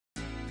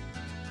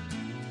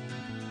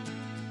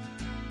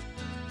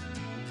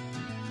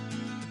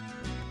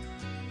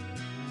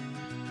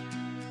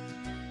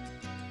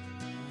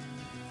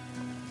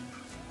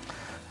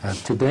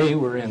Today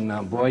we're in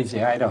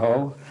Boise,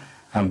 Idaho,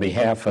 on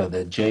behalf of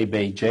the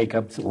Gerbie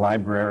Jacobs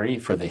Library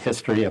for the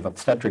History of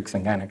Obstetrics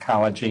and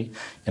Gynecology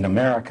in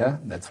America,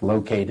 that's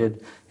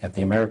located at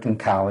the American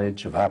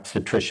College of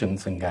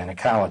Obstetricians and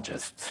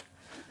Gynecologists.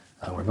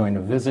 We're going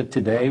to visit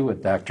today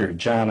with Dr.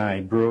 John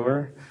I.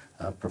 Brewer,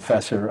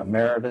 Professor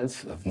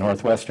Emeritus of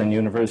Northwestern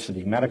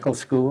University Medical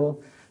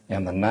School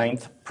and the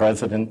 9th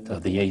President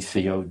of the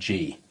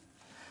ACOG.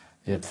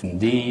 It's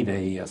indeed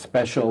a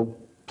special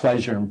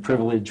pleasure and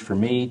privilege for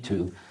me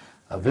to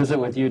visit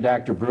with you,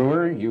 Dr.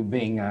 Brewer, you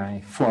being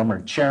a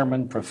former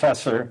chairman,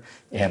 professor,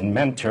 and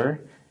mentor.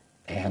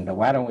 And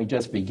why don't we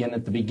just begin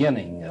at the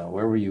beginning?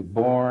 Where were you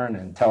born,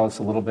 and tell us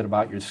a little bit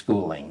about your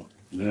schooling.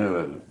 Yeah,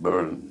 I was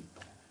born in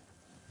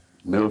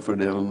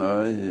Milford,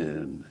 Illinois,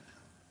 in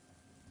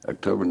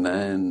October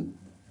 9,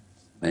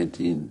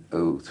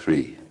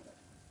 1903.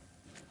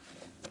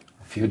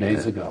 A few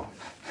days ago.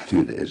 A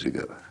few days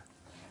ago.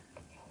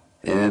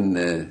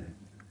 And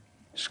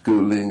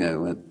schooling, I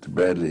went to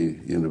Bradley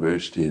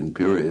University in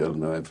Peoria,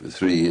 Illinois for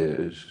 3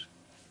 years,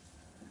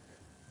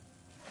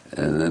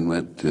 and then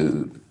went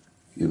to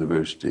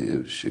University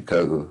of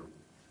Chicago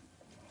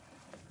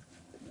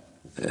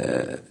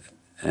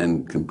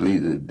and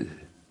completed,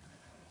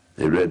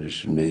 they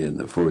registered me in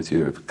the 4th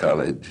year of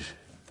college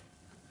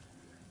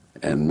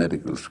and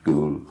medical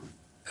school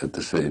at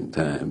the same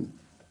time.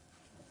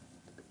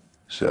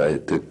 So I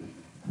took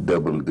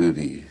double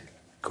duty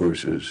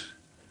courses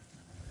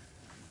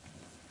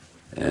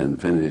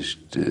and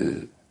finished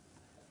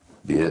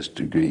BS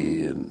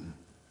degree in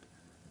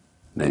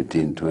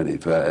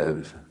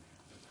 1925.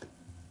 At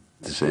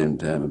the same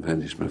time, I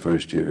finished my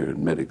first year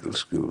in medical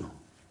school.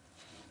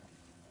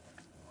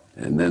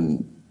 And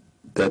then,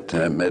 that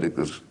time,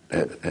 medical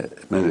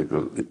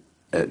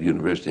at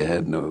university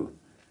had no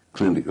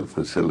clinical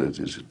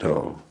facilities at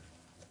all.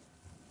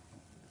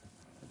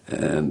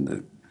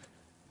 And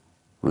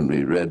when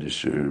we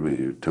registered,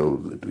 we were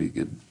told that we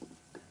could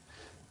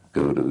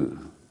go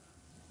to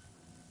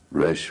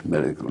Rush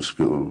Medical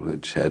School,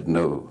 which had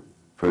no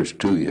first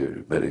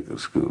 2-year medical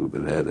school,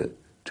 but had a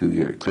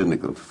 2-year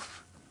clinical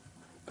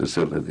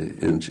facility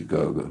in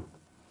Chicago.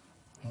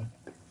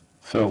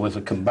 So it was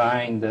a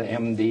combined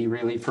MD,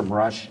 really, from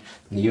Rush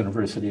and the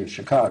University of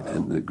Chicago.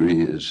 And the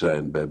degree is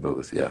signed by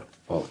both, yeah.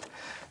 Both.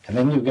 And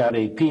then you got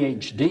a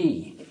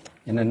PhD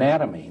in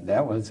anatomy.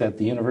 That was at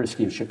the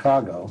University of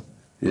Chicago.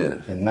 Yes.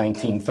 In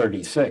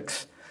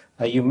 1936.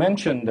 You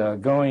mentioned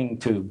going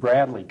to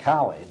Bradley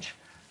College.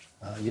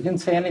 You didn't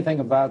say anything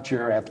about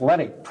your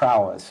athletic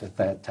prowess at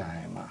that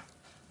time.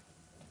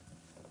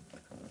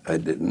 I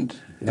didn't.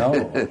 No,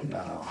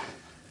 no.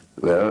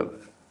 Well,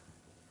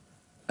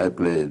 I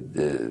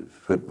played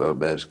football,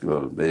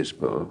 basketball, and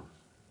baseball,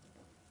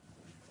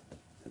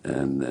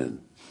 and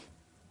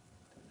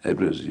it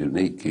was a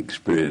unique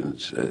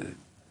experience.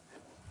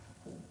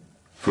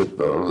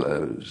 Football, I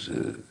was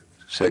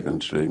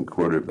second-string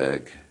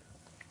quarterback.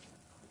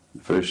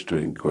 The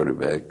first-string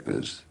quarterback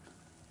was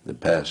the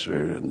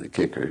passer and the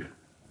kicker.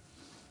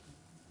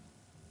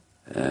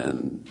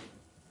 And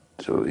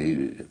so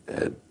you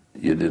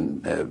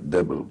didn't have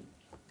double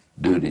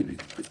duty.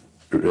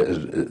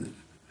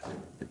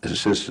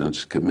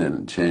 Assistants come in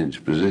and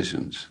change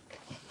positions.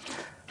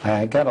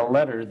 I got a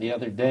letter the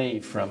other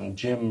day from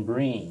Jim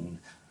Breen,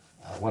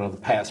 one of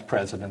the past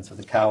presidents of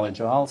the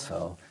college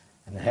also,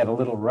 and it had a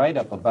little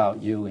write-up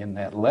about you in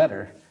that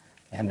letter,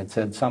 and it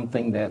said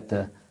something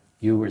that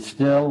you were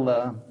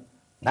still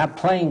not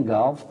playing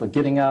golf, but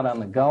getting out on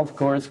the golf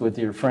course with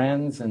your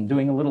friends and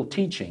doing a little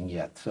teaching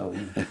yet. So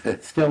you're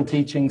still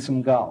teaching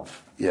some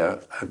golf. Yeah,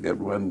 I've got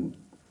one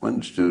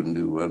student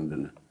who wanted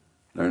to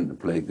learn to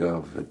play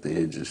golf at the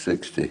age of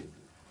 60.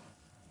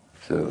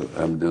 So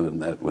I'm doing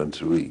that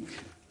once a week.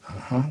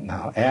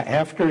 Now,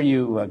 after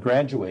you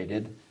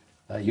graduated,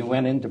 you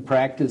went into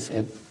practice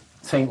at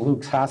St.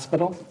 Luke's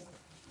Hospital?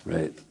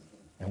 Right.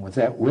 And was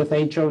that with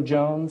H.O.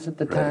 Jones at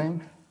the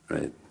time?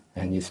 Right.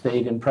 And you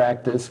stayed in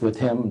practice with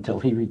him until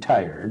he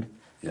retired?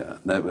 Yeah,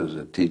 that was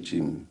a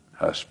teaching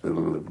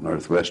hospital of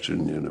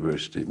Northwestern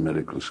University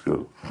Medical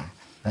School.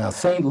 Now,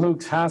 St.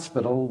 Luke's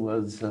Hospital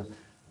was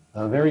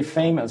very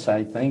famous,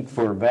 I think,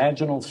 for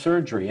vaginal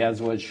surgery, as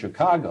was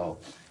Chicago.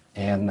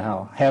 And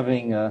now,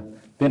 having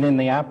been in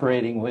the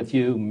operating with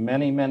you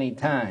many, many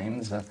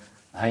times,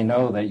 I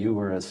know that you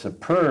were a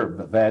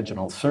superb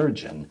vaginal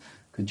surgeon.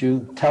 Could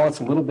you tell us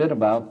a little bit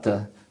about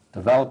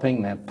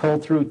developing that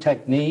pull-through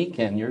technique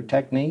and your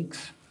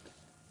techniques?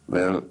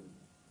 Well,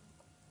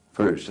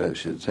 first I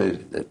should say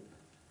that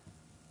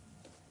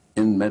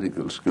in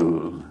medical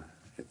school,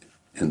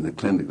 in the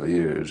clinical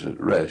years at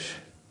Rush,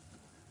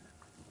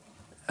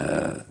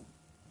 I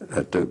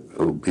took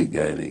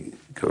OB-GYN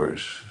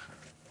course,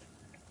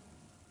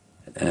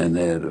 and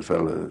they had a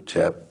fellow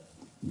chap,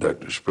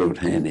 Dr. Sproat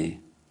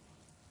Haney,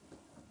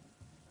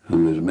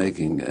 who was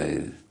making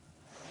a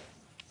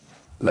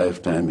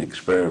lifetime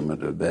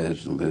experiment of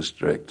vaginal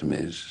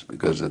hysterectomies,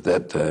 because at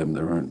that time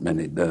there weren't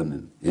many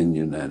done in the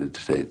United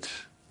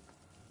States.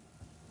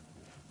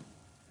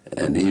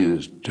 And he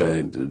was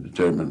trying to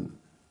determine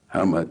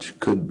how much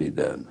could be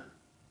done.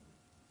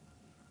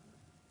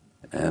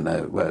 And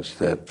I watched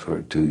that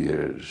for 2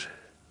 years.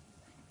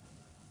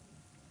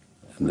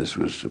 And this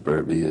was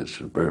Gerbie, a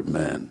superb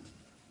man.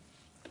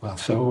 Well,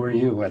 so were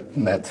you at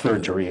that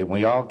surgery. And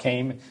we all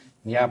came in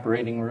the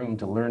operating room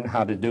to learn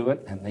how to do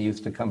it, and they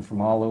used to come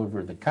from all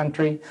over the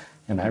country.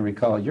 And I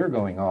recall you're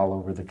going all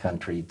over the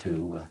country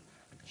to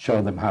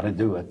show them how to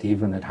do it,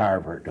 even at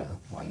Harvard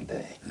one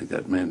day. They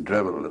got me in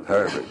trouble at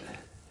Harvard.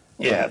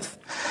 Yes.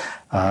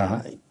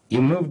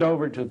 You moved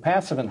over to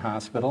Passavant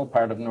Hospital,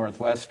 part of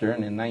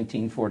Northwestern, in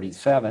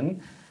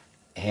 1947.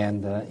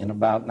 And in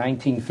about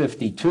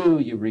 1952,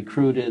 you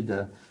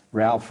recruited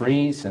Ralph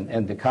Rees and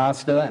Ed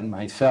DaCosta and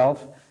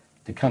myself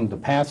to come to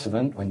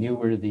Passavant when you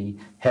were the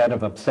head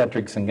of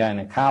Obstetrics and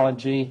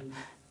Gynecology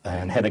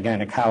and head of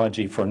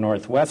Gynecology for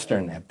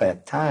Northwestern at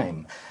that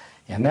time.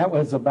 And that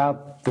was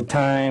about the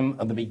time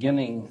of the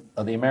beginning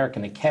of the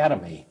American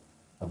Academy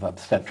of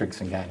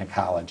Obstetrics and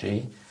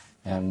Gynecology.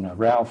 And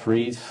Ralph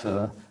Rees,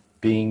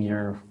 being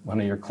one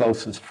of your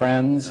closest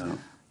friends,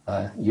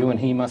 you and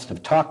he must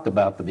have talked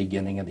about the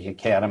beginning of the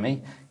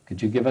Academy.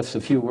 Could you give us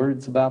a few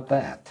words about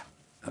that?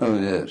 Oh,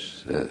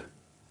 yes.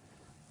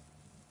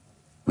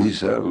 We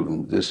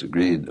seldom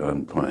disagreed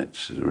on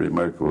points. It's a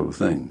remarkable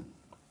thing.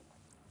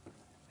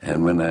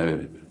 And when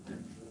I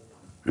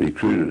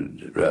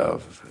recruited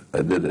Ralph,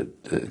 I did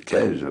it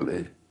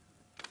casually.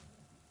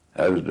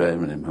 I was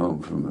driving him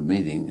home from a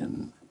meeting,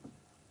 and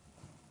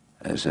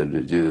I said,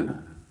 "Would you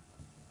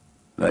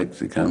like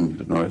to come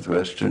to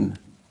Northwestern?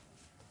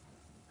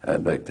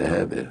 I'd like to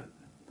have you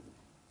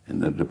in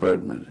the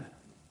department."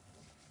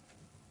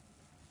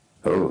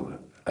 "Oh,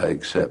 I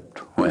accept.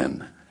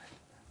 When?"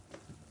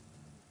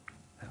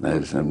 And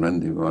I said, "When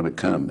do you want to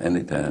come?"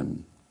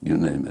 "Anytime, you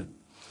name it."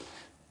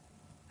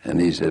 And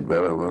he said,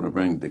 "Well, I want to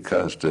bring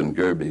DaCosta and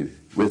Gerbie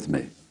with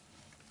me."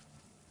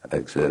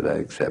 I said, "I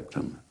accept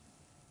them."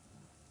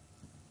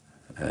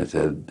 I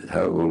said,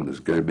 "How old is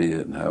Gerbie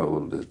and how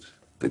old is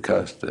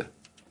DaCosta?"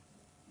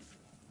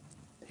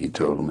 He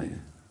told me.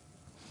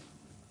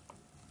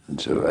 And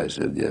so I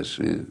said, "Yes,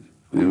 we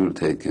will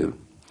take you."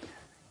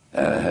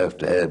 And I have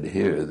to add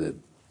here that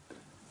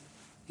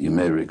you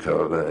may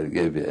recall that I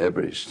gave you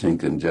every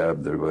stinking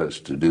job there was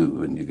to do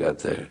when you got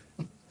there.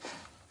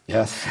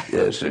 Yes.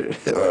 Yes, sir.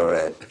 All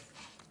right.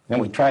 And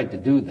we tried to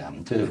do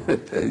them, too.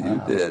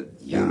 You did,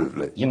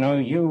 beautifully. You know,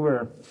 you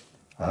were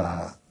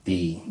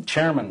the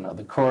chairman of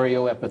the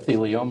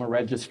Chorioepithelioma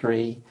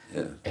Registry,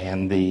 Yes.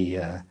 and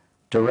the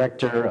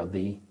director of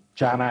the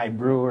John I.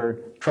 Brewer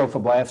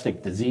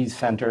Trophoblastic Disease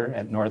Center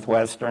at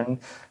Northwestern.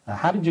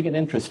 How did you get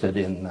interested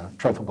in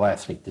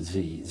trophoblastic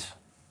disease?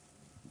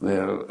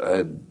 Well,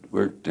 I'd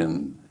worked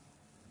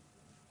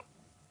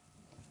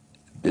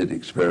did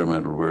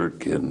experimental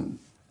work in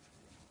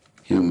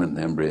human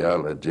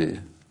embryology,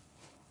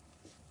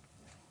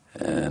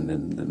 and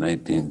in the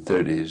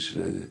 1930s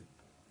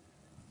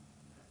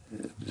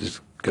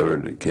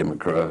came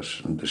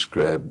across and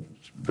described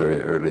very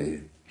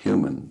early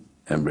human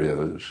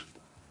embryos.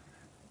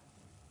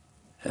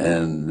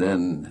 And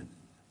then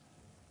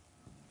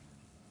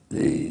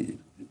the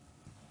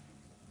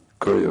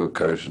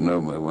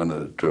choriocarcinoma, one of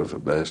the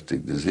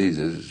trophoblastic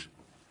diseases,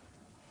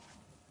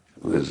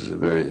 was a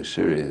very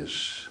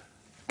serious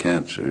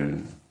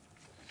cancer,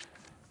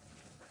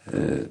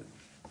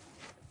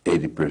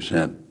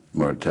 80%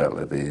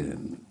 mortality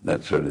and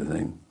that sort of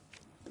thing.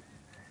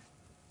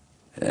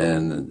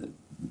 And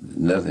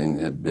nothing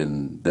had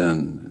been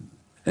done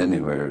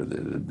anywhere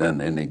that had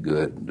done any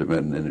good. There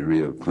wasn't any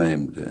real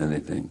claim to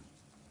anything.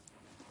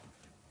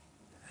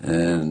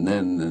 And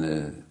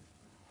then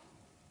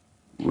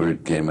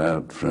word came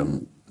out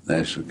from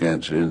National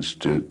Cancer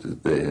Institute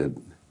that they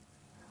had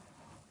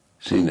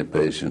seen a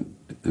patient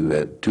who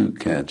had two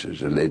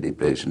cancers, a lady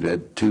patient who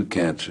had two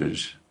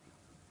cancers,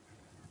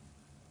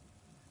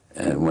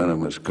 and one of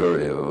them was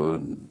chorio,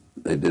 and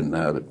they didn't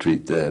know how to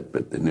treat that,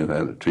 but they knew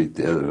how to treat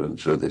the other one,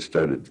 so they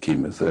started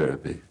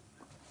chemotherapy,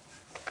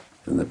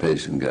 and the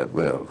patient got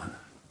well.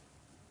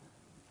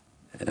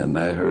 And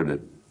I heard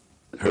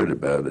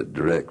about it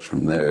direct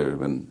from there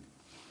when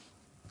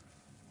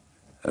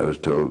I was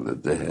told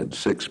that they had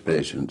 6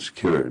 patients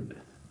cured.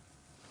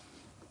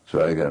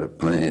 So I got a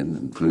plane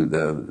and flew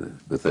down to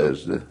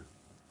Bethesda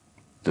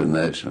to the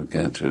National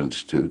Cancer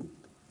Institute.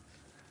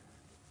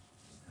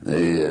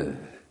 They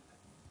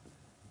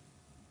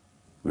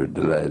were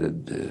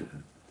delighted to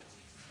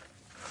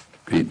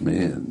greet me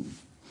and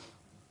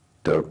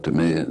talk to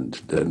me, and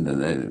they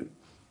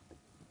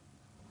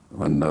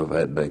wanted to know if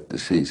I'd like to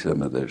see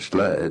some of their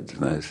slides,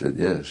 and I said,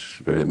 yes,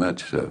 very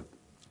much so.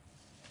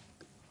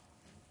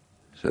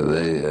 So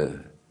they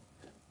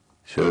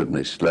showed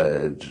me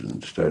slides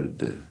and started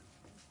to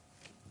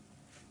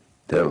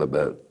tell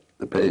about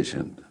the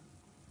patient.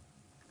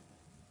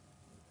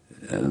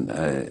 And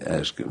I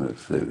asked them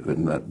if they would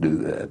not do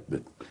that,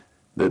 but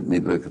let me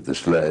look at the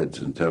slides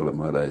and tell them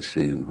what I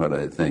see and what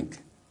I think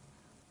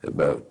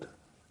about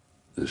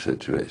the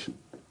situation,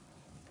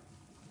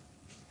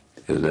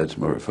 because that's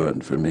more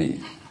fun for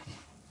me.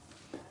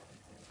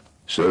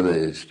 So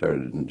they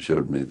started and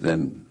showed me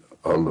then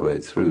all the way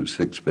through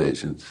 6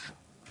 patients.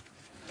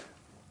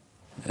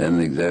 And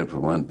an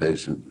example, one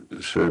patient,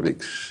 the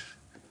cervix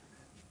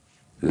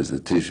is the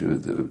tissue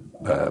of the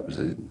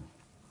biopsy,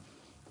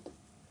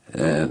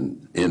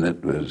 and in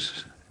it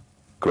was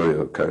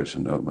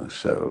choriocarcinoma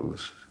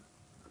cells.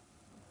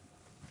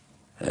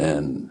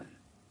 And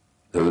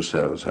those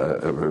cells,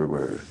 however,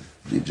 were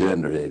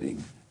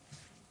degenerating.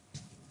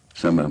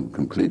 Some of them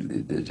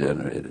completely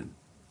degenerated.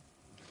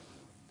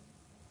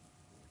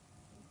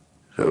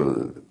 So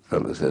the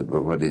fellow said,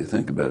 well, what do you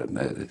think about it? And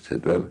I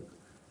said, well,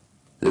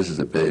 this is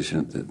a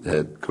patient that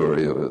had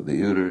chorio of the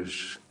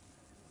uterus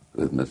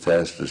with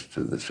metastasis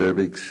to the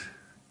cervix.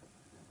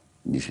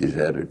 She's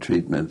had her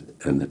treatment,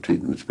 and the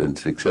treatment's been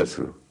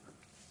successful.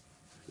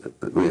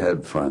 We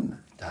had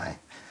fun.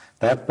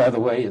 That, by the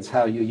way, is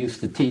how you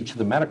used to teach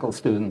the medical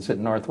students at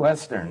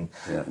Northwestern.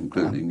 Yeah,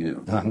 including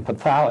you. On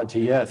pathology,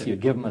 yes. You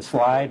give them a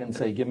slide and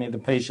say, give me the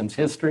patient's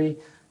history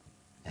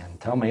and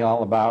tell me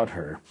all about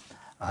her.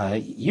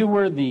 You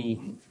were the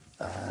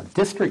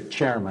district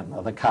chairman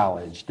of the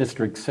college,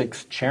 District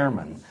 6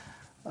 chairman.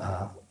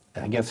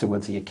 I guess it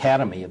was the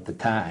academy at the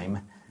time.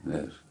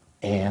 Yes.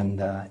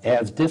 And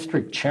as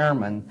district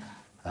chairman,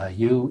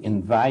 you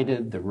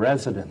invited the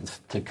residents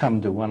to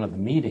come to one of the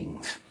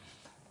meetings.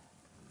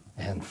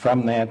 And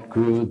from that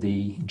grew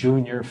the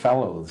junior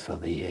fellows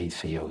of the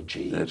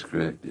ACOG. That's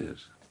correct,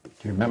 yes. Do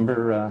you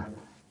remember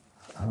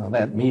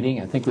that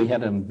meeting? I think we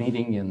had a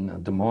meeting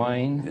in Des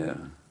Moines. Yeah.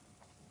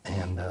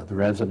 And the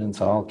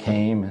residents all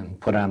came and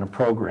put on a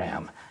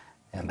program.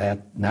 And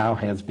that now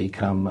has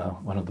become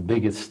one of the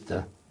biggest,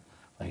 a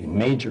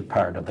major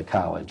part of the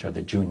college are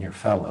the junior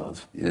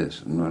fellows.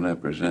 Yes, and when I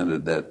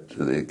presented that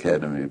to the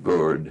academy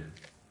board,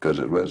 because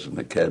it was an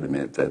academy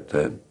at that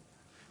time,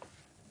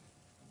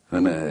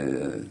 when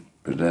I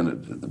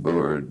presented to the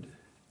board,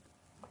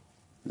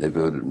 they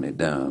voted me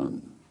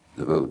down,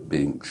 the vote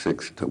being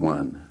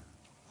 6-1,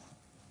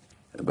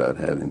 about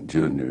having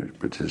junior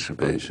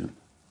participation.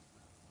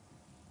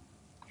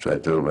 So I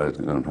told them I was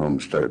going home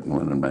starting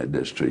one in my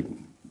district,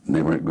 and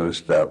they weren't going to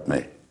stop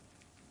me.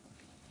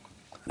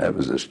 That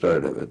was the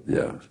start of it,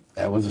 yeah.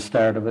 That was the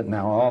start of it.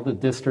 Now all the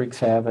districts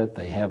have it.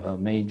 They have a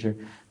major,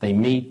 they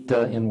meet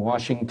in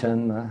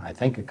Washington, I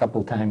think a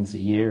couple times a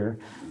year,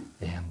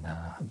 and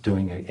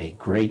doing a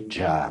great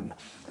job.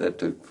 That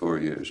took 4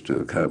 years to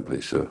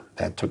accomplish, so.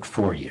 That took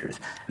 4 years.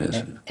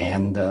 Yes.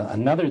 And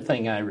another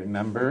thing I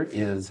remember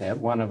is at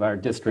one of our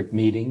district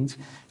meetings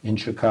in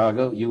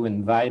Chicago, you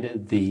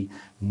invited the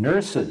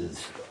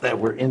nurses that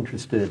were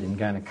interested in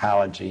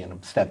gynecology and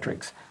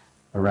obstetrics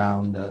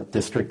around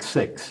District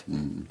 6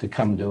 to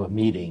come to a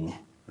meeting.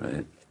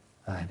 Right.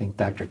 I think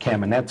Dr.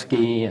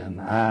 Kamenetsky and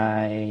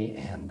I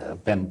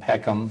and Ben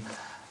Peckham,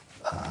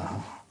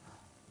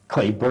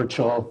 Clay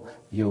Burchell,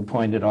 you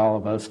appointed all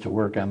of us to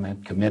work on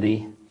that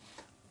committee.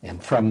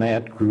 And from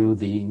that grew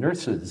the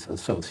Nurses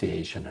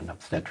Association in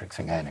Obstetrics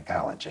and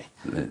Gynecology.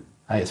 Right.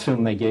 I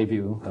assume they gave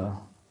you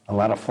a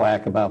lot of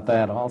flack about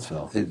that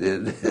also. They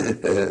did.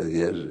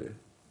 Yes, sir.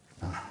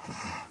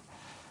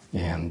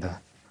 And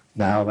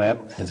now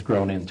that has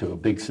grown into a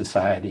big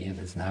society and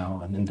is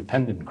now an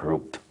independent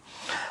group.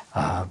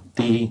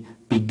 The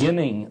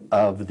beginning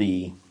of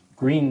the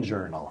Green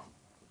Journal,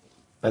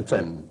 that's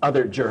an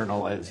other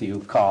journal as you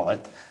call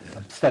it,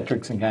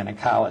 Obstetrics and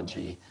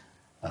Gynecology,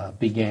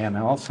 began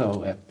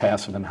also at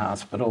Pasadena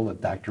Hospital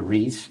with Dr.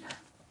 Reese,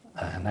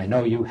 and I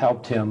know you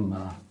helped him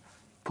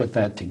put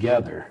that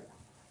together.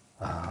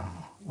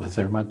 Was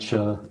there much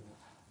of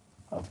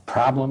a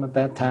problem at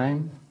that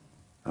time?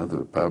 Well, there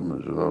were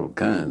problems of all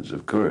kinds,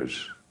 of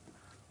course.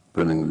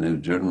 Putting a new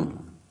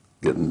journal,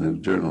 getting a new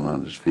journal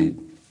on his feet.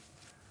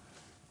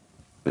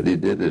 But he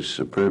did a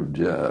superb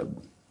job.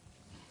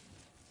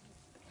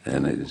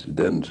 And he's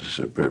done a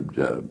superb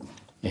job.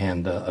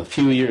 And a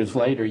few years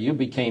later, you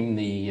became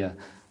the,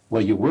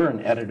 well, you were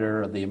an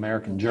editor of the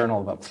American Journal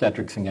of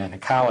Obstetrics and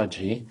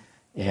Gynecology,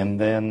 and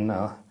then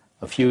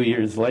a few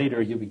years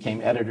later, you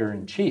became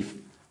editor-in-chief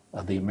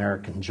of the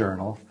American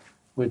Journal,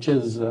 which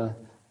is the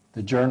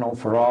journal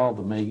for all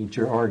the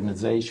major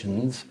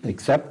organizations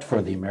except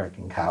for the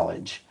American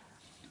College.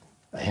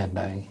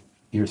 And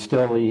you're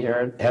still the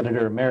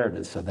editor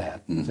emeritus of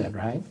that, is that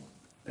right?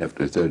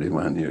 After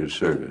 31 years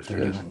service,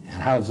 31. yes.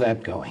 And how's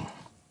that going?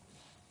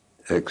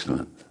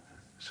 Excellent.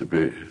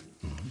 Superior.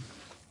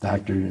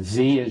 Dr.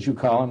 Z, as you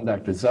call him,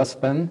 Dr.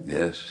 Zuspin.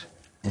 Yes.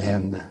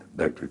 And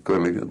Dr.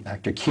 Quilligan.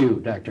 Dr. Q,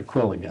 Dr.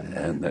 Quilligan.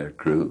 And their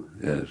crew,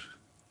 yes.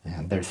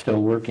 And they're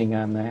still working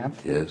on that?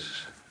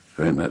 Yes,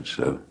 very much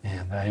so.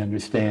 And I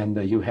understand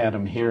you had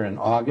them here in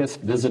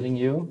August visiting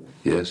you?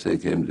 Yes, they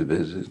came to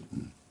visit.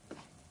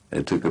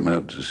 I took them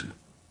out to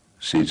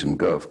see some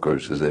golf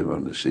courses. They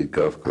wanted to see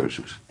golf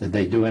courses. Did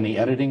they do any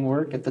editing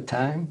work at the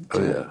time?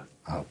 Oh, yeah.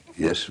 Oh.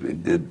 Yes, we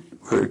did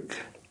work.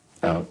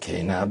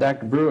 Okay, now,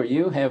 Dr. Brewer,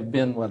 you have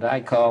been what I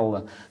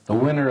call the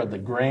winner of the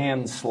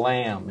Grand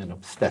Slam in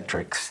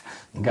obstetrics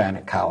and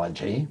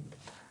gynecology.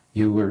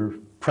 You were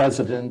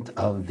president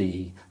of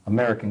the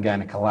American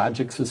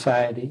Gynecologic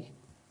Society,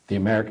 the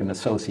American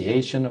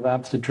Association of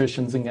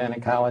Obstetricians and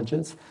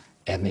Gynecologists,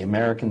 and the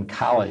American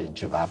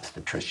College of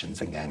Obstetricians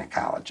and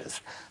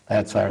Gynecologists.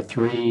 That's our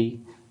three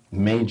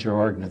major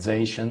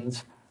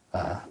organizations.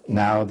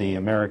 Now the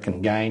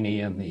American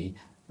Gyne and the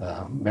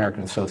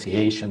American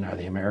Association are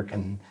the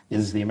American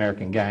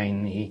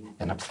Gyne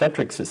and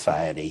Obstetrics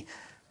Society.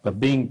 But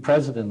being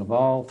president of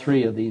all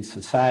three of these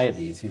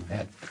societies, you've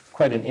had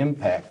quite an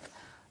impact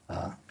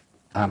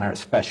on our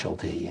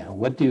specialty.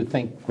 What do you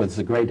think was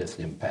the greatest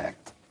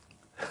impact?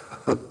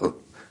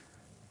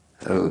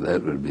 Oh,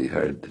 that would be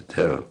hard to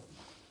tell.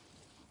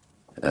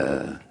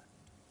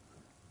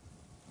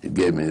 It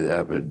gave me the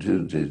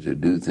opportunity to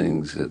do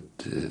things that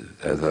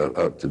I thought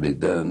ought to be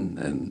done,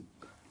 and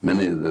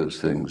many of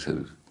those things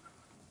have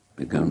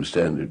become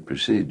standard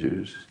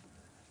procedures.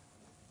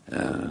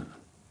 And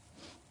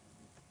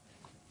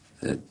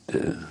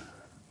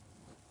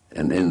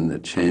in the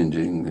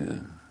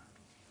changing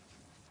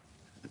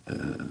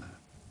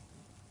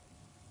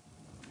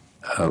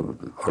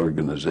of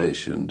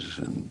organizations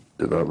and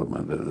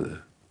development of the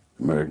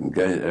American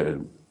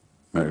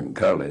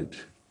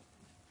College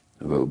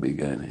of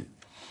OB-GYN.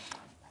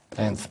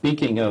 And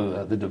speaking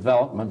of the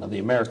development of the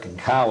American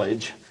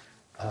College,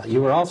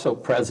 you were also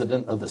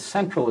president of the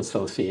Central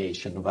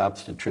Association of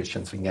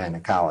Obstetricians and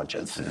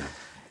Gynecologists. Yeah.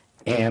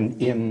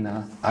 And in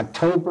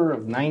October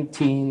of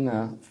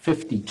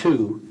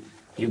 1952,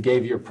 you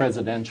gave your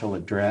presidential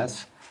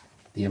address.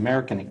 The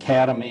American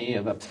Academy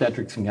of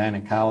Obstetrics and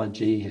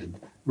Gynecology had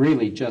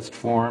really just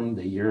formed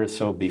a year or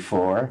so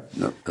before.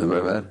 No,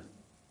 what?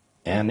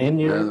 And in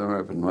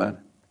your... What?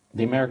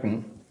 The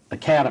American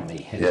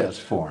Academy had Yes.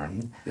 just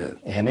formed. Yes.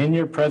 And in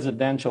your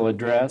presidential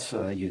address,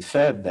 you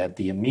said that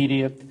the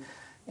immediate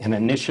and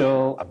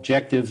initial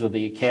objectives of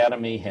the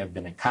Academy have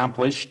been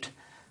accomplished,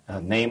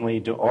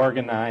 namely to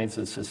organize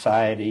a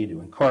society,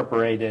 to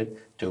incorporate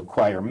it, to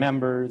acquire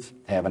members,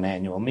 have an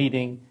annual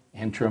meeting,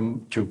 and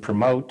to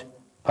promote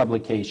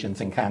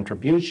publications and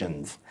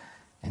contributions.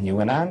 And you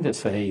went on to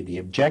say the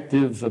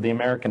objectives of the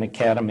American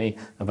Academy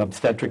of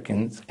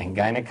Obstetricians and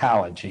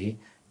Gynecology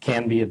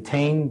can be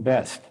attained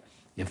best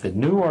if the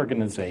new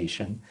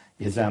organization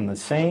is on the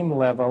same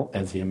level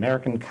as the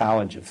American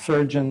College of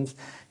Surgeons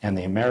and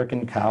the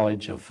American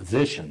College of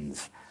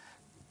Physicians.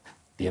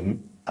 The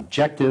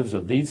objectives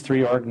of these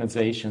three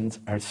organizations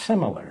are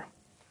similar.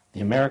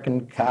 The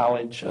American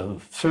College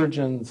of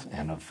Surgeons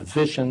and of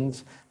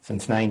Physicians,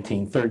 since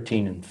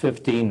 1913 and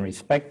 15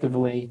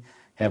 respectively,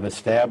 have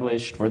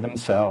established for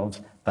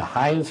themselves the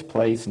highest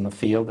place in the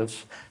field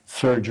of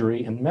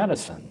surgery and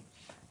medicine.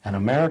 An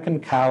American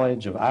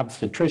College of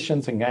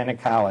Obstetricians and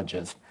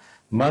Gynecologists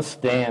must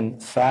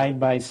stand side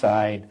by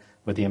side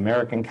with the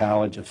American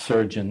College of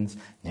Surgeons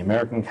and the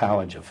American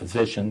College of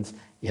Physicians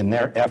in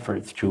their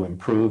efforts to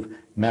improve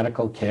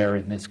medical care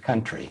in this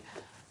country.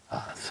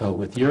 So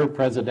with your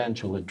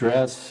presidential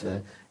address,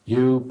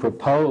 you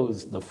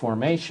proposed the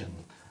formation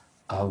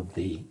of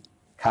the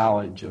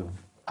College of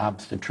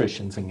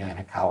Obstetricians and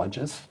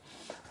Gynecologists.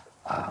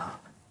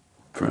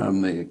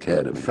 From the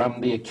Academy.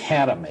 From the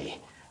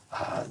Academy.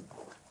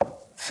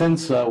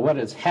 Since what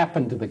has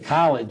happened to the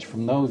college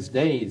from those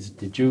days,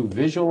 did you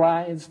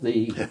visualize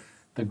the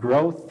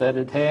growth that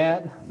it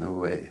had? No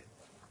way.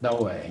 No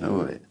way. No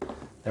way.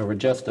 There were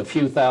just a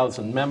few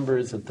thousand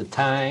members at the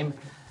time,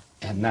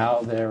 and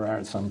now there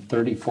are some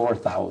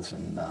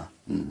 34,000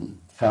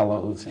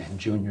 fellows and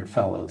junior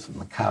fellows in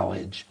the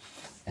college,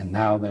 and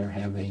now they're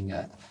having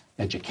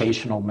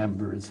educational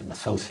members and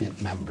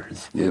associate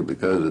members. Yeah,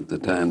 because at the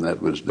time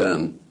that was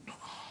done,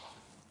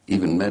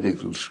 even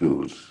medical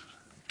schools,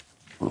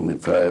 only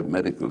 5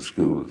 medical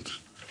schools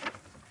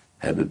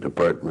had a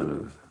department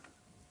of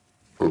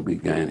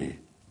OB-GYN.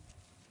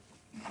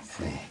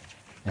 See.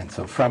 And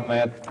so from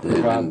that...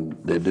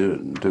 They did it,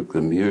 and took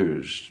them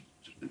years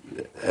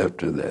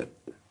after that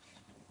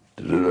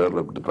to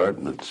develop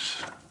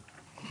departments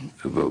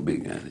of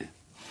OB-GYN.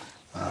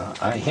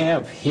 I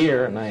have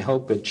here, and I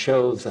hope it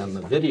shows on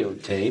the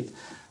videotape,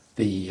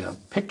 the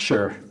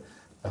picture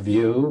of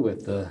you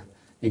with the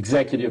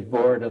executive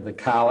board of the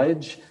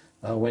college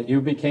when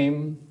you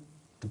became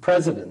the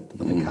president of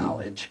the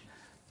college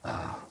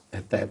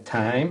at that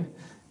time.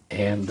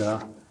 And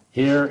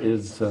here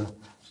is,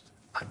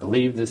 I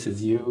believe this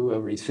is you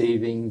Mm-hmm.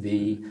 receiving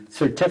the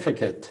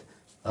certificate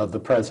of the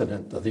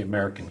president of the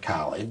American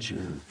College.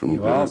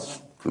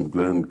 From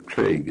Glenn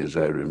Craig, as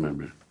I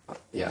remember.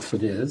 Yes,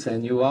 it is.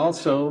 And you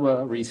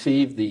also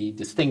received the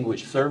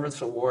Distinguished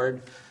Service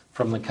Award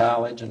from the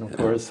college, and of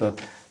course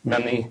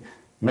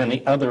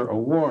many other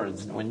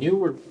awards. When you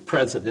were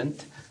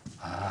president,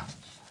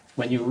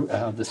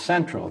 the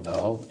Central,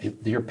 though,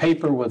 your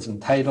paper was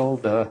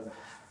entitled,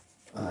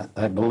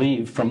 I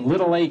believe, From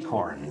Little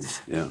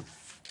Acorns. Yeah.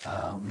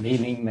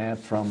 Meaning that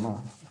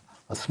from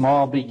a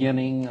small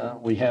beginning,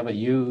 we have a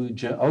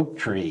huge oak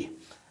tree.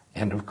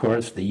 And of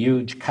course, the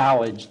huge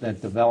college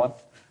that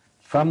developed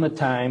from the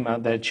time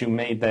that you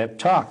made that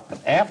talk.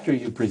 But after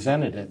you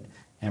presented it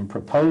and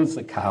proposed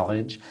the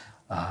college,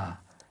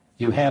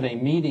 you had a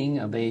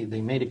meeting,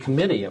 they made a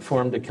committee,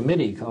 formed a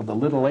committee called the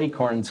Little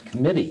Acorns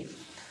Committee.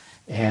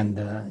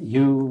 and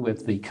you,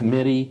 with the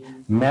committee,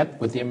 met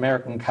with the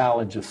American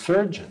College of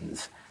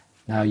Surgeons.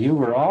 Now, you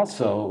were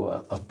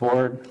also a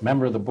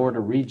member of the Board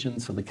of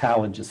Regents of the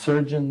College of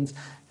Surgeons,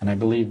 and I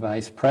believe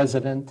vice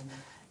president.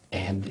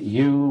 And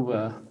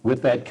you,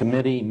 with that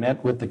committee,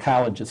 met with the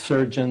College of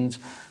Surgeons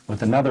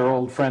with another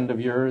old friend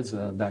of yours,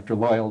 Dr.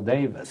 Loyal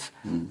Davis.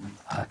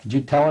 Could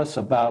you tell us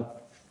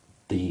about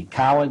the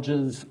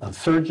Colleges of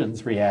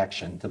Surgeons'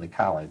 reaction to the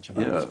College?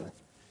 Yeah.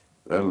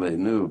 Well, they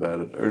knew about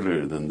it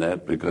earlier than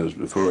that, because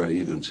before I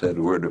even said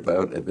a word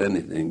about it,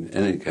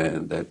 any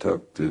kind, I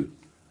talked to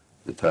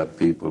the top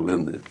people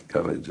in the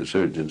College of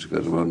Surgeons,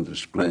 because I wanted to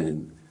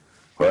explain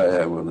why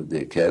I wanted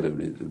the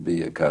academy to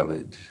be a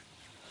college,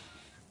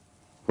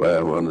 why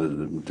I wanted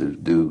them to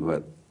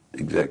do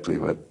exactly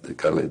what the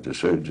College of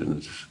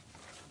Surgeons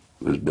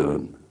was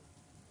doing.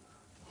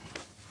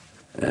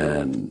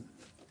 And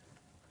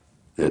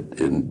that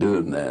in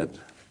doing that,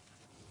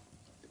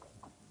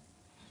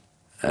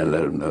 I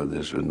let them know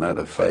this was not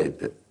a fight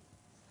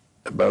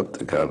about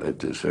the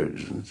College of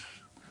Surgeons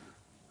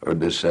or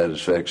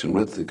dissatisfaction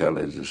with the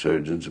College of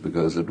Surgeons,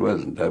 because it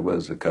wasn't. I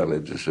was a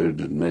College of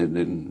Surgeons made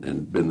in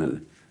and been a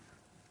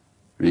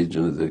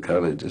regent of the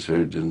College of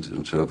Surgeons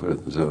and so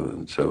forth and so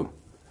on. So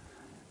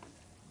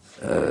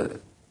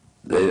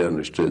they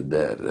understood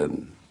that.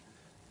 And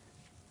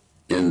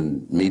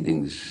in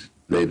meetings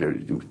later,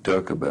 you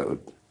talk about,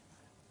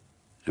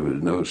 there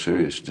was no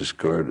serious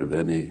discord of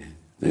anything.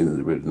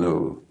 There was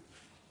no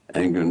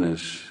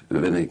angerness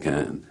of any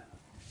kind.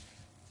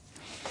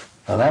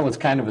 Well, that was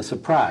kind of a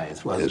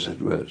surprise, wasn't it? Yes,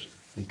 it was.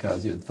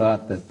 Because you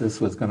thought that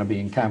this was going to be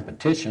in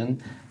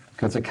competition,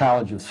 because the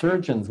College of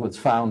Surgeons was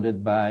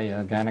founded by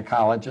a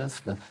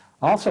gynecologist,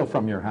 also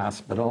from your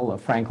hospital,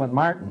 Franklin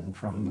Martin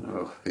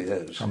from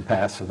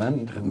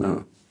Passavant.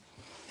 No.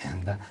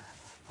 And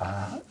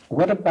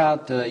what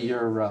about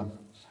your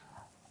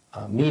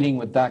meeting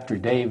with Dr.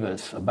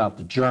 Davis about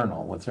the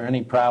journal? Was there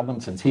any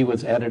problem, since he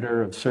was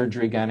editor of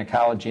Surgery,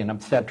 Gynecology, and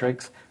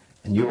Obstetrics,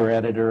 and you were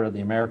editor of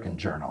the American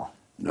Journal?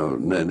 No,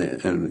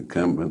 any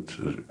comments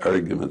or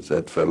arguments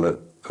that fell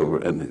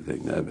over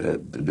anything I've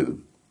had to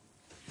do.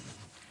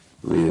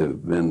 We have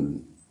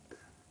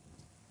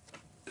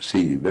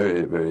see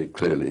very, very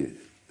clearly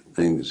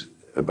things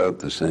about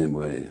the same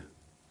way.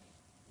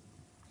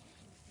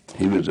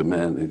 He was a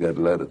man who got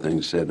a lot of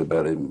things said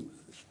about him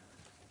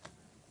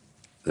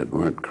that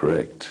weren't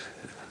correct.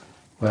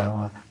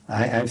 Well,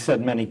 I've said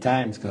many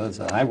times,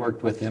 because I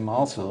worked with him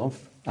also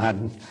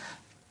on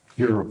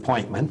your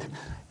appointment,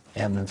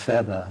 and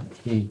said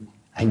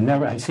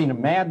I've seen him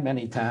mad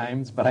many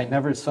times, but I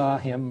never saw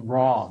him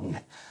wrong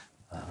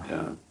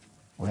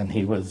when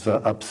he was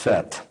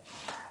upset.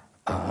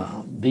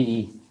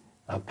 The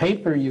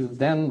paper you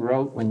then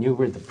wrote when you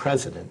were the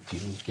president, you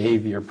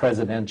gave your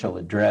presidential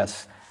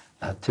address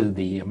to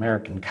the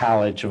American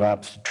College of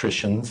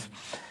Obstetricians,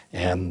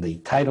 and the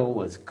title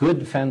was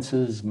 "Good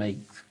Fences Make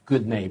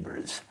Good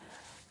Neighbors."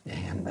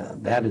 And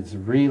that is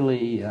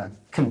really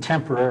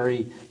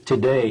contemporary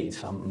today,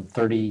 some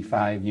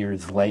 35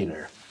 years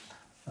later.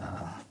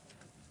 Well,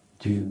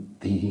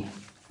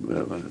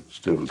 it's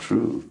still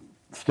true.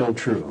 Still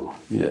true.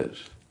 Yes.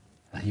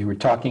 You were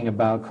talking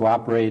about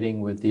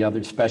cooperating with the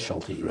other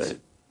specialties. Right.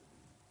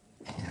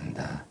 And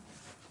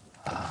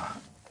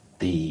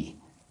the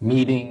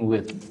meeting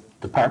with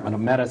Department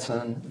of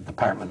Medicine,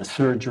 Department of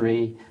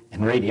Surgery,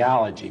 and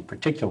Radiology,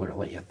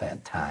 particularly at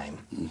that time.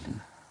 Mm-hmm.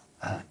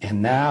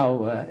 And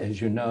now,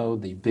 as you know,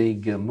 the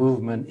big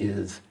movement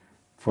is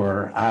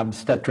for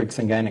obstetrics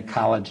and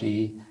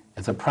gynecology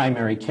as a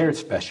primary care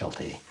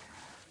specialty.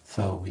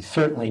 So we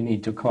certainly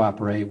need to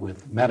cooperate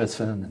with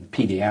medicine and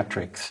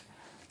pediatrics,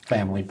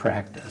 family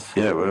practice.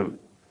 Yeah, well,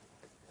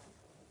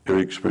 your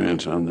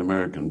experience on the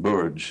American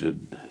board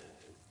should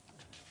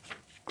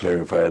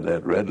clarify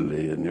that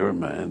readily in your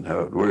mind,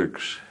 how it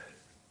works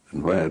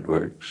and why it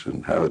works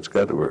and how it's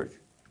got to work.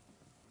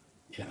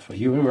 Yes, well,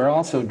 you were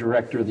also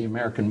director of the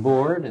American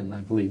Board, and I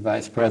believe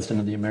vice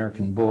president of the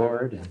American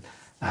Board, and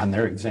on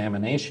their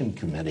examination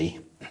committee,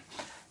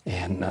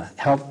 and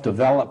helped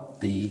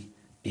develop the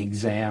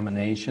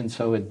examination,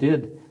 so it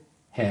did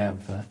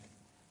have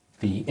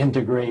the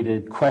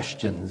integrated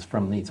questions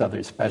from these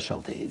other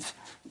specialties.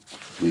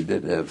 We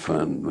did have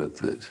fun with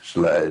the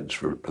slides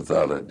for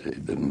pathology,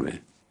 didn't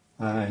we?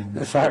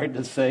 I'm sorry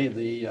to say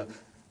the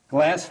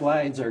glass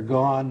slides are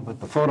gone, but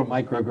the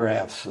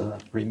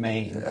photomicrographs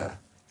remain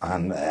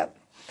on that.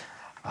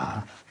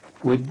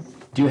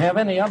 Do you have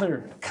any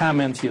other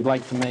comments you'd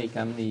like to make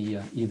on the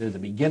either the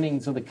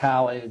beginnings of the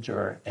college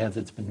or as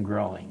it's been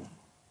growing?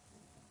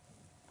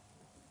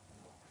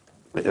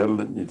 Well,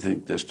 let me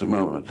think just a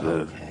moment.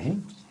 Okay.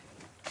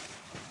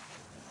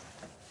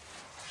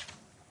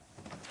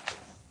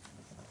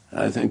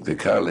 I think the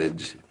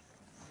college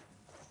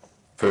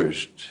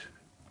first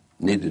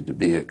needed to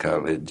be a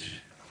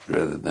college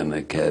rather than an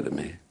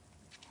academy.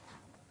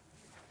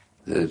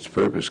 That its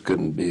purpose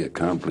couldn't be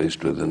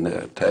accomplished with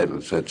a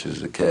title such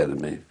as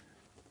academy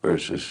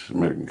versus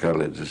American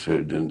College of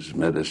Surgeons,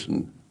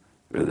 Medicine,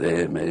 or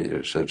the AMA,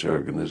 or such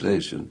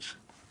organizations.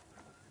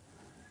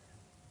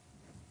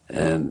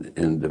 And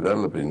in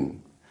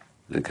developing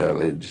the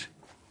college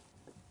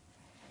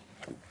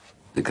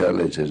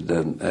has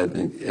done, I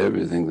think,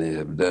 everything they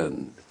have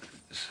done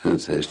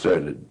since they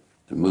started.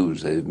 The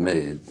moves they've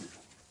made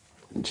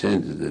and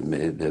changes they've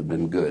made have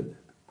been good.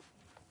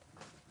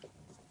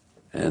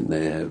 And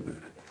they have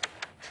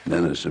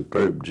done a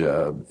superb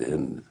job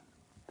in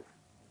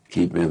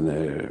keeping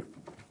their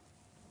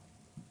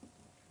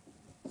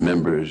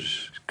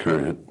members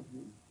current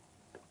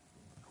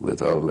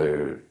with all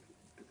their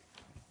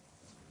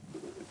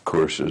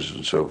courses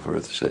and so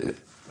forth they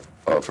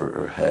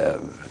offer or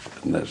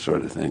have, and that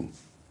sort of thing.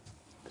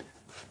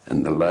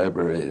 And the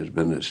library has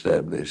been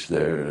established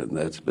there, and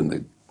that's been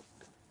a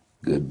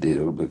good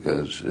deal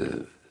because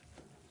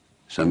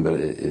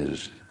somebody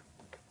is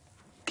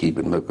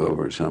keeping look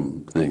over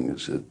some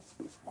things that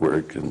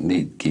work and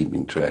need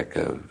keeping track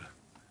of.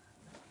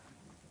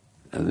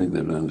 I think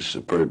they've done a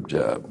superb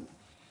job.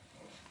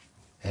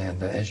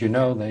 And as you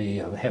know, they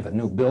have a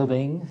new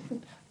building,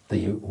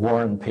 the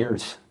Warren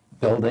Pierce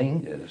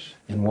building. Yes.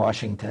 In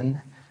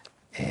Washington.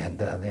 And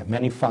they have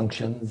many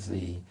functions,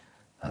 the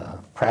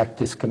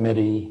practice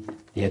committee,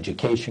 the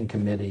education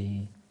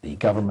committee, the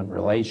government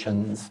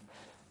relations,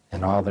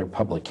 and all their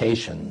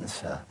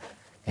publications.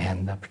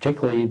 And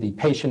particularly the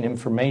patient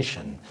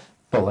information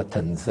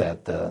bulletins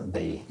that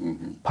they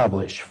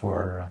publish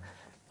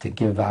to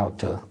give out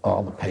to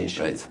all the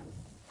patients. Right.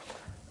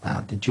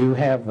 Now, did you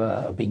have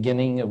a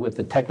beginning with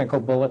the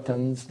technical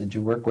bulletins? Did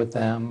you work with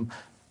them,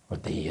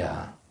 with the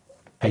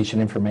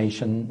patient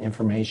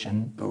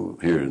information? Oh,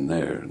 here and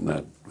there,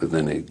 not with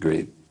any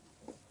great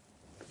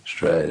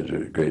strides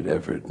or great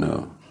effort,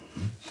 no.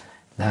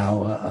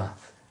 Now,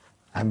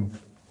 I'm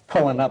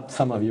pulling up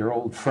some of your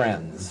old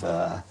friends.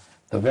 The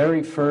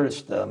very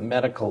first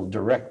medical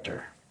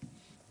director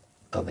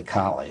of the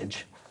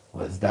college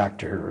was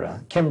Dr.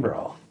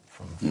 Kimbrough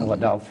from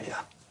Philadelphia.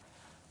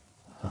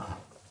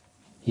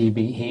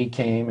 He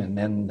came, and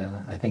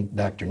then I think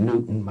Dr.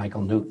 Newton,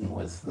 Michael Newton,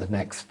 was the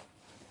next.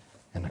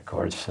 And of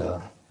course,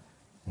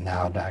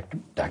 now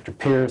Dr.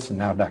 Pierce, and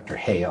now Dr.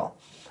 Hale.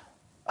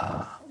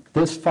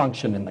 This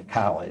function in the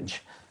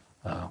college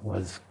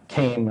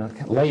came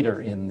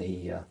later in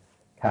the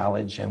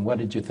college, and what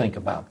did you think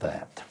about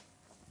that?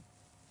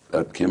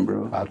 About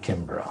Kimbrough? About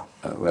Kimbrough.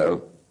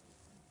 Well,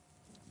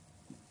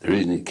 the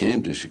reason he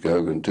came to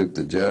Chicago and took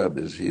the job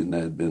is he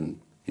lived in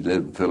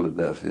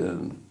Philadelphia,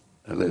 and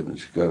I lived in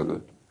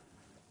Chicago.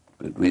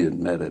 But we had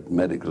met at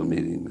medical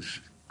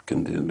meetings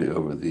continually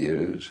over the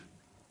years.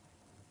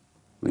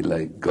 We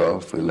liked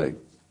golf, we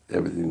liked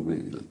everything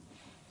we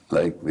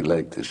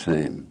liked the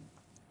same.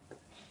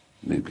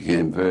 We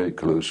became very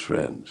close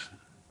friends.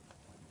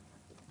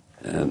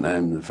 And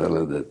I'm the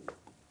fellow that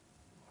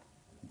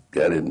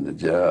got him the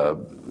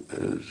job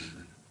as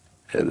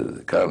head of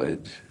the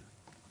college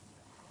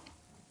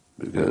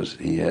because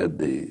he had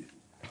the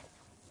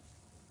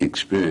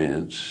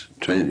experience,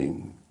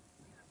 training,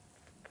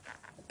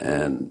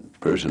 and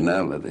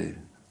personality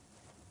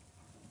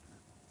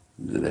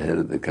that the head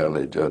of the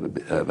college ought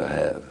to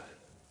have.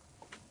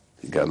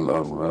 He got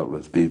along well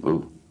with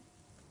people.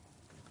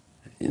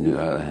 He knew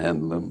how to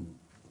handle them.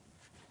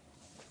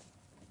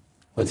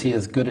 Was he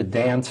as good a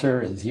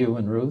dancer as you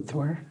and Ruth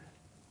were?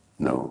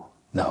 No.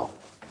 No.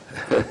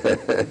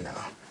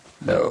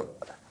 No.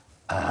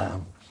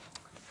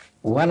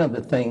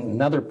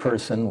 Another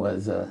person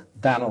was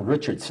Donald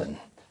Richardson,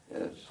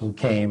 Yes. who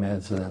came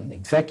as an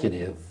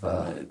executive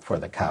for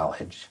the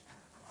college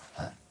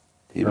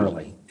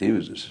early. He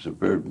was a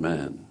superb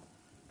man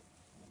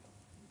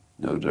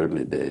in those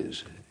early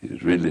days. He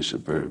was really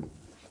superb.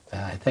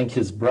 I think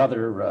his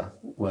brother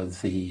was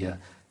the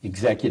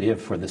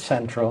executive for the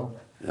Central,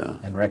 Yeah.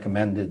 and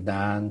recommended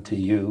Don to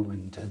you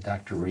and to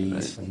Dr.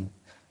 Reese Right.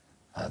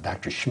 and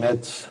Dr.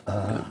 Schmitz.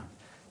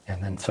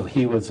 And then so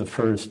he was the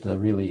first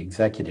really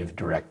executive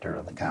director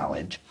of the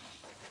college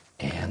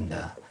and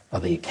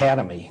of the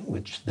academy,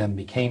 which then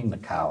became the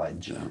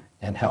college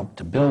and helped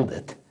to build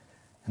it.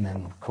 And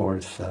then, of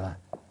course,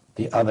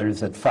 the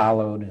others that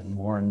followed, and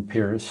Warren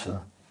Pierce,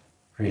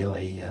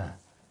 really,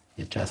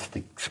 it just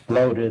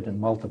exploded and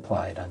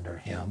multiplied under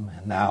him.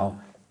 And now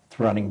it's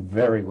running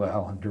very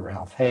well under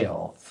Ralph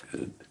Hale's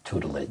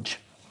tutelage.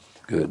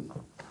 Good.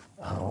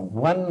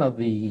 One of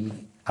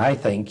I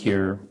think,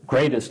 your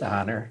greatest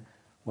honor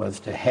was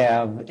to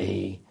have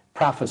a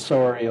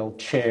professorial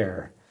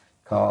chair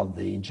called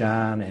the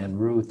John and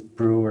Ruth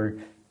Brewer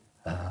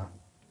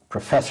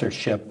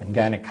Professorship in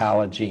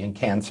Gynecology and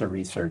Cancer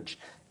Research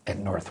at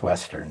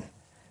Northwestern.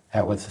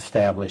 That was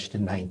established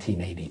in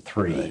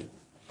 1983.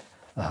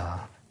 Right.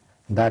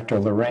 Dr.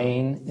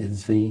 Lorraine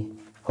is the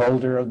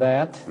holder of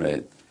that.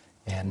 Right.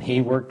 And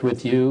he worked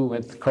with you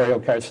with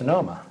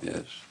choriocarcinoma.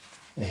 Yes.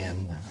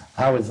 And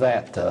how is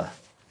that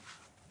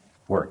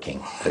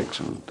working?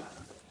 Excellent.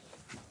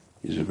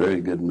 He's a very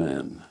good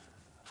man.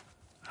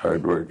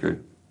 Hard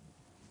worker,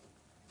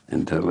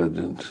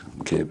 intelligent,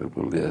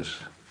 capable, yes.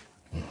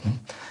 Mm-hmm.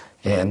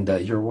 And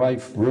your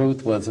wife,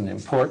 Ruth, was an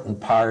important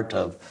part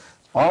of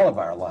all of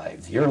our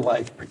lives, your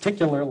life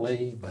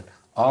particularly, but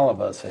all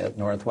of us at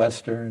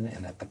Northwestern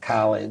and at the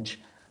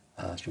college.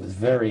 She was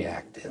very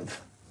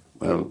active.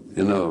 Well,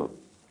 you know,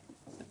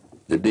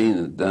 the dean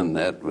had done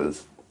that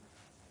with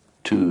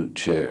 2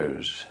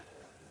 chairs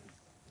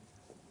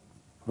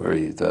where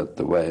he thought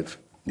the wife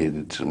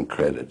needed some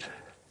credit.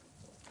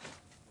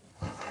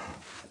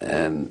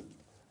 And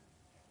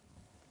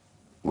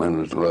one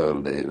was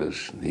Lowell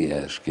Davis, and he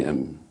asked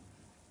him,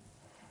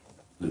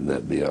 would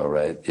that be all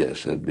right?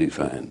 Yes, that'd be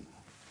fine.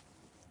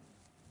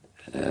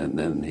 And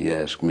then he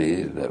asked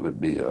me if that would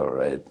be all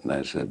right, and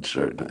I said,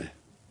 certainly.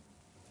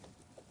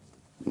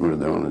 We're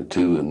the only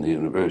 2 in the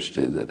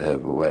university that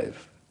have a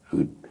wife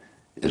who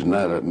is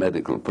not a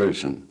medical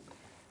person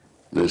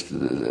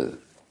listed as a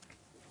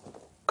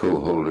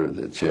co-holder of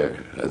the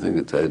chair. I think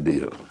it's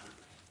ideal.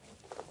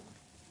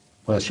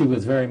 Well, she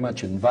was very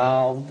much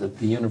involved at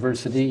the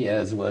university,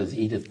 as was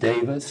Edith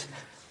Davis.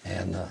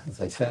 And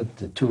as I said,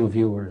 the 2 of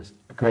you were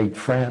great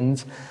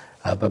friends.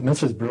 But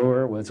Mrs.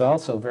 Brewer was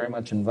also very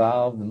much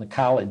involved in the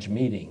college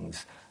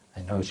meetings.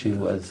 I know she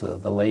was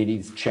the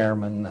ladies'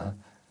 chairman,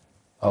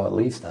 at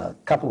least a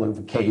couple of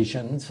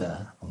occasions,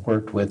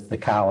 worked with the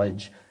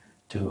college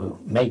to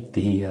make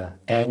the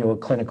annual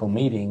clinical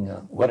meeting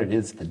what it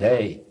is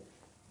today.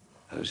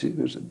 She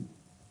was a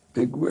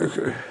big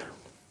worker.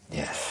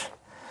 Yes,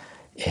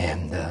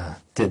 and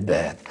did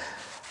that.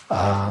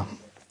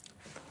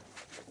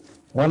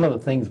 One of the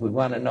things we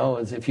want to know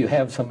is if you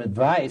have some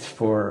advice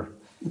for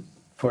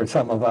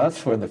some of us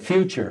for the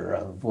future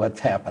of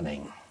what's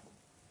happening.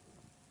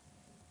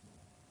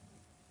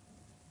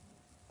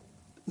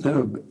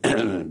 No,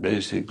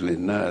 basically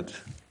not.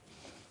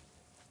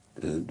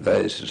 The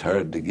advice is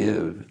hard to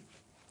give,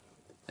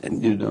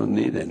 and you don't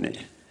need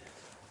any.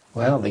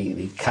 Well,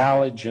 the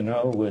college, you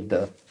know,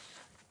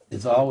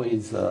 is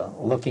always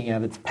looking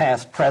at its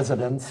past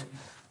presidents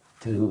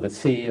to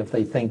see if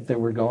they think that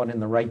we're going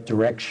in the right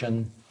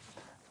direction.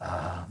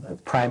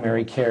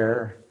 Primary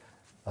care,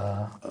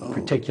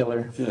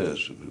 particular.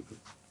 Yes,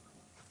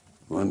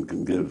 one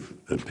can give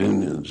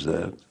opinions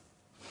that,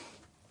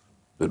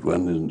 but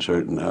one isn't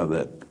certain how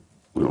that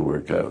will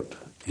work out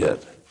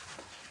yet.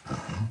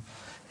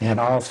 And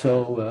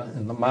also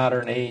in the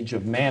modern age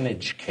of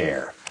managed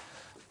care.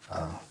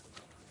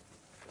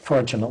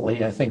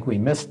 Fortunately, I think we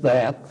missed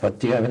that, but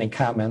do you have any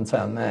comments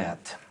on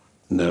that?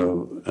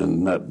 No,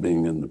 and not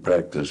being in the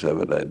practice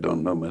of it, I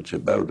don't know much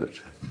about it.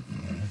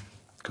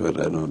 Because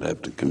I don't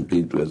have to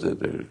compete with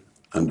it or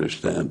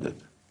understand it.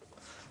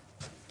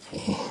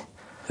 Okay.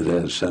 It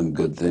has some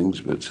good things,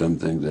 but some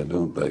things I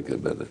don't like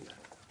about it.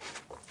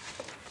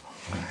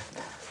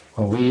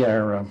 Well, we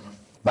are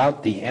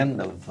about the end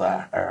of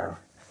our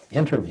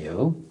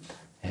interview,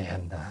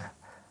 and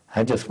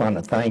I just want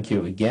to thank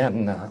you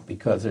again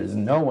because there's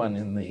no one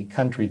in the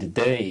country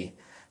today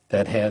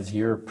that has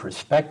your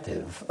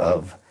perspective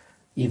of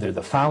either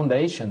the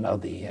foundation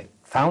of the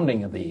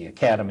founding of the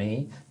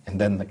academy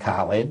and then the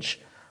college,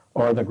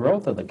 or the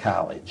growth of the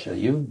college.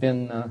 You've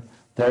been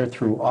there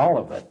through all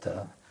of it,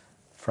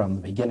 from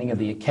the beginning of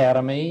the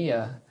academy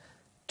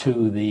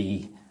to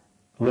the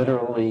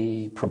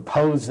literally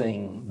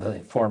proposing the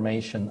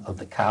formation of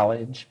the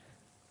college,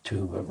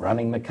 to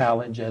running the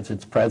college as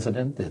its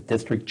president, the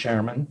district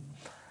chairman.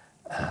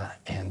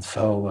 And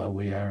so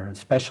we are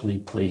especially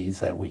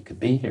pleased that we could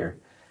be here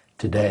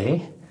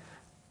today.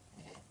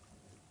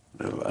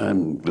 Well,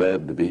 I'm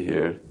glad to be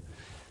here,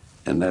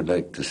 and I'd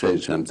like to say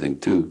something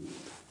too.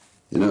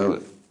 You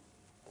know,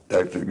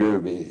 Dr.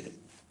 Gerbie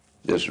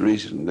just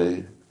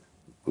recently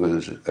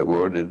was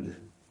awarded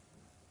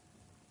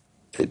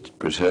a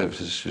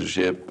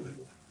professorship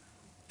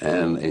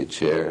and a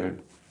chair,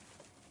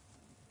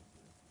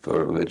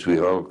 for which we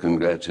all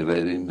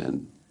congratulate him,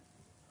 and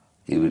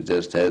he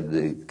just had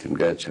the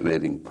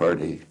congratulating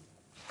party.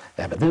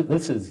 Yeah, but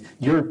this is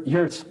your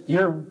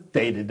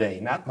day-to-day,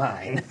 not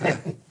mine.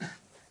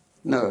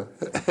 No,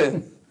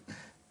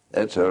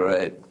 that's all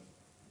right.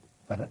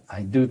 But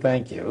I do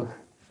thank you,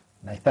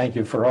 and I thank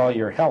you for all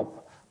your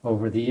help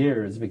over the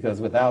years, because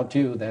without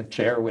you, that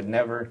chair would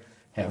never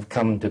have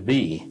come to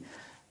be.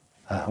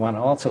 I want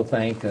to also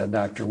thank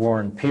Dr.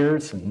 Warren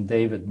Pierce and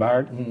David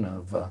Barton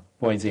of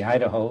Boise,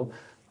 Idaho,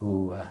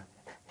 who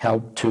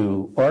helped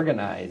to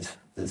organize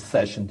this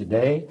session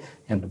today,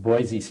 and to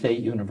Boise State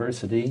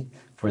University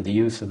for the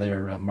use of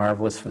their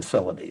marvelous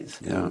facilities.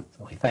 Yeah.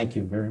 So we thank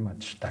you very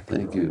much, Dr.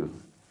 Thank Brewer. you.